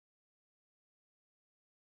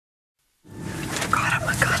Oh,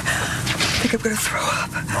 my God. I think I'm going to throw up.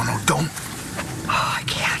 No, don't. Oh, I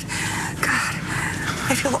can't. God,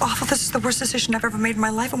 I feel awful. This is the worst decision I've ever made in my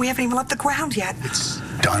life, and we haven't even left the ground yet. It's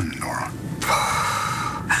done, Nora.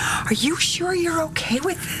 Are you sure you're okay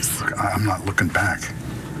with this? Look, I'm not looking back.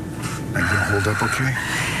 Are you gonna hold up okay?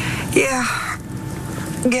 Yeah,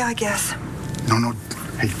 I guess. No.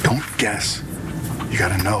 Hey, don't guess. You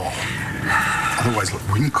gotta know. Otherwise, look,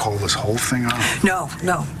 we can call this whole thing off. No.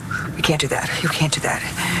 You can't do that. You can't do that.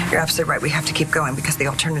 You're absolutely right. We have to keep going because the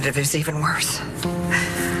alternative is even worse.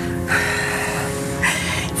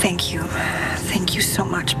 Thank you. Thank you so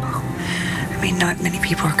much, Bo. I mean, not many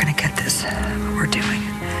people are going to get this, what we're doing.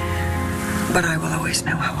 But I will always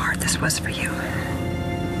know how hard this was for you.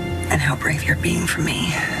 And how brave you're being for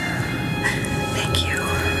me. Thank you.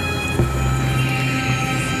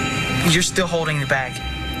 You're still holding the bag.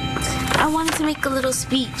 I wanted to make a little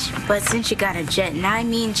speech, but since you got a jet, and I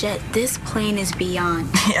mean jet, this plane is beyond.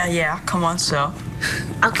 Yeah, come on, so.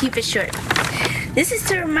 I'll keep it short. This is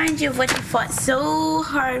to remind you of what you fought so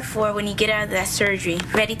hard for when you get out of that surgery,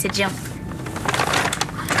 ready to jump.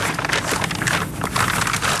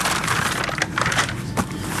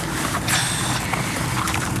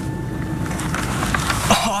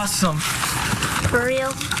 Awesome. For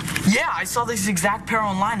real? Yeah, I saw this exact pair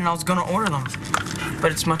online and I was gonna order them.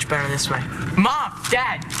 But it's much better this way. Mom,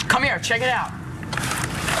 Dad, come here, check it out.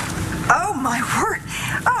 Oh, my word.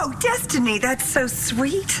 Oh, Destiny, that's so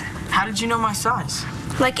sweet. How did you know my size?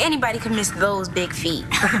 Like anybody could miss those big feet.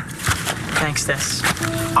 Thanks, Tess.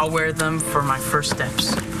 I'll wear them for my first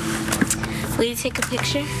steps. Will you take a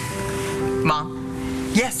picture?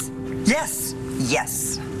 Mom? Yes.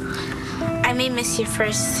 I may miss your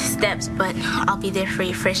first steps, but I'll be there for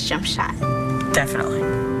your first jump shot. Definitely.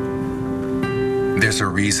 There's a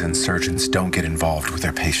reason surgeons don't get involved with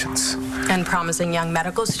their patients. And promising young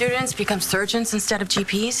medical students become surgeons instead of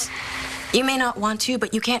GPs? You may not want to,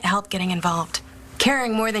 but you can't help getting involved.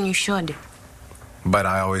 Caring more than you should. But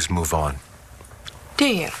I always move on. Do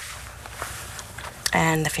you?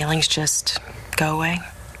 And the feelings just go away?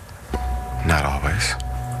 Not always.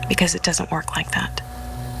 Because it doesn't work like that.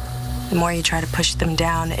 The more you try to push them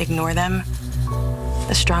down, ignore them,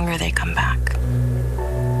 the stronger they come back.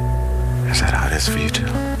 Is that how it is for you too?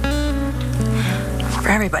 For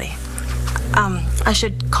everybody. I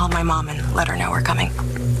should call my mom and let her know we're coming.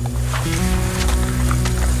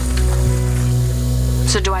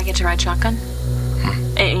 So do I get to ride shotgun?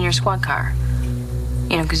 In your squad car?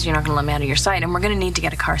 You know, because you're not going to let me out of your sight, and we're going to need to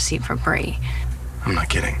get a car seat for Bree. I'm not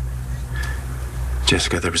kidding.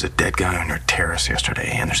 Jessica, there was a dead guy on your terrace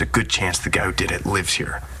yesterday, and there's a good chance the guy who did it lives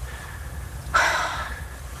here.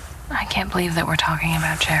 I can't believe that we're talking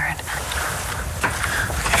about Jared.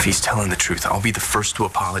 If he's telling the truth, I'll be the first to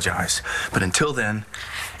apologize. But until then,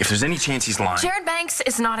 if there's any chance he's lying... Jared Banks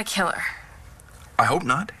is not a killer. I hope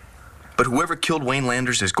not. But whoever killed Wayne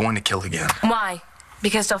Landers is going to kill again. Why?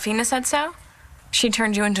 Because Delphina said so? She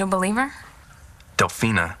turned you into a believer?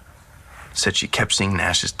 Delphina said she kept seeing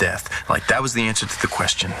Nash's death. Like that was the answer to the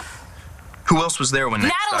question. Who else was there when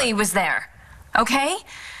Natalie was there, okay?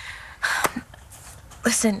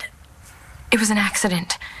 Listen, it was an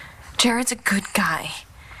accident. Jared's a good guy.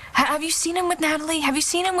 Have you seen him with Natalie? Have you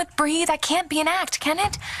seen him with Bree? That can't be an act, can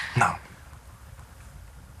it? No.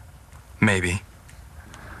 Maybe.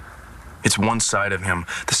 It's one side of him,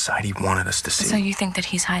 the side he wanted us to see. So you think that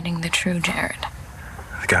he's hiding the true Jared?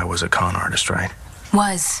 The guy was a con artist, right?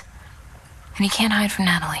 Was. And he can't hide from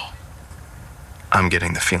Natalie. I'm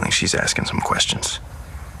getting the feeling she's asking some questions.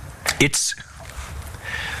 It's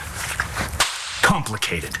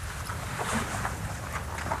complicated.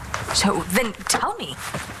 So then tell me.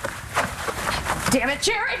 Damn it,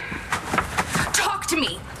 Jared! Talk to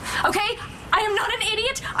me, okay? I am not an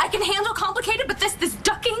idiot. I can handle complicated, but this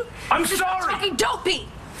ducking... I'm sorry! Talking, don't be!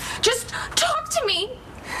 Just talk to me!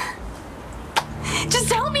 Just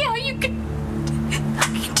tell me how you can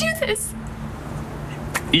do this.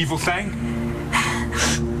 Evil thing?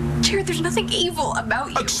 Jared, there's nothing evil about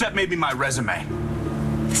you. Except maybe my resume.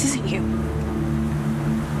 This isn't you.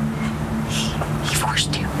 He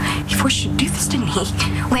forced you. He forced you to do this, didn't he?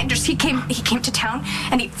 Landers, he came to town,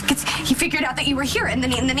 and he figured out that you were here, and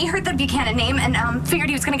then he heard the Buchanan name, and figured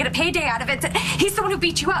he was going to get a payday out of it. He's the one who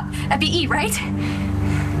beat you up at BE, right?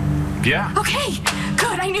 Yeah. Okay,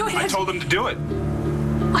 good, I knew it. I told him to do it.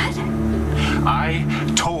 What? I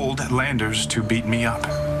told Landers to beat me up.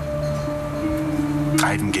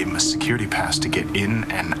 I even gave him a security pass to get in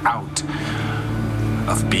and out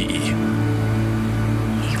of BE.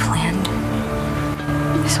 You planned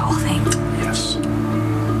this whole thing? Yes.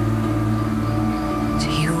 So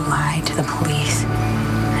you lied to the police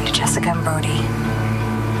and to Jessica and Brody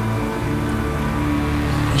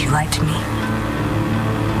lied to me.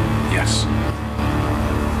 Yes.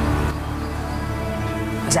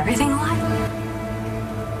 Was everything a lie?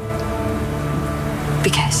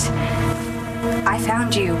 Because I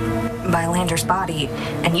found you by Lander's body,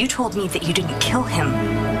 and you told me that you didn't kill him.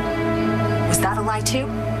 Was that a lie too?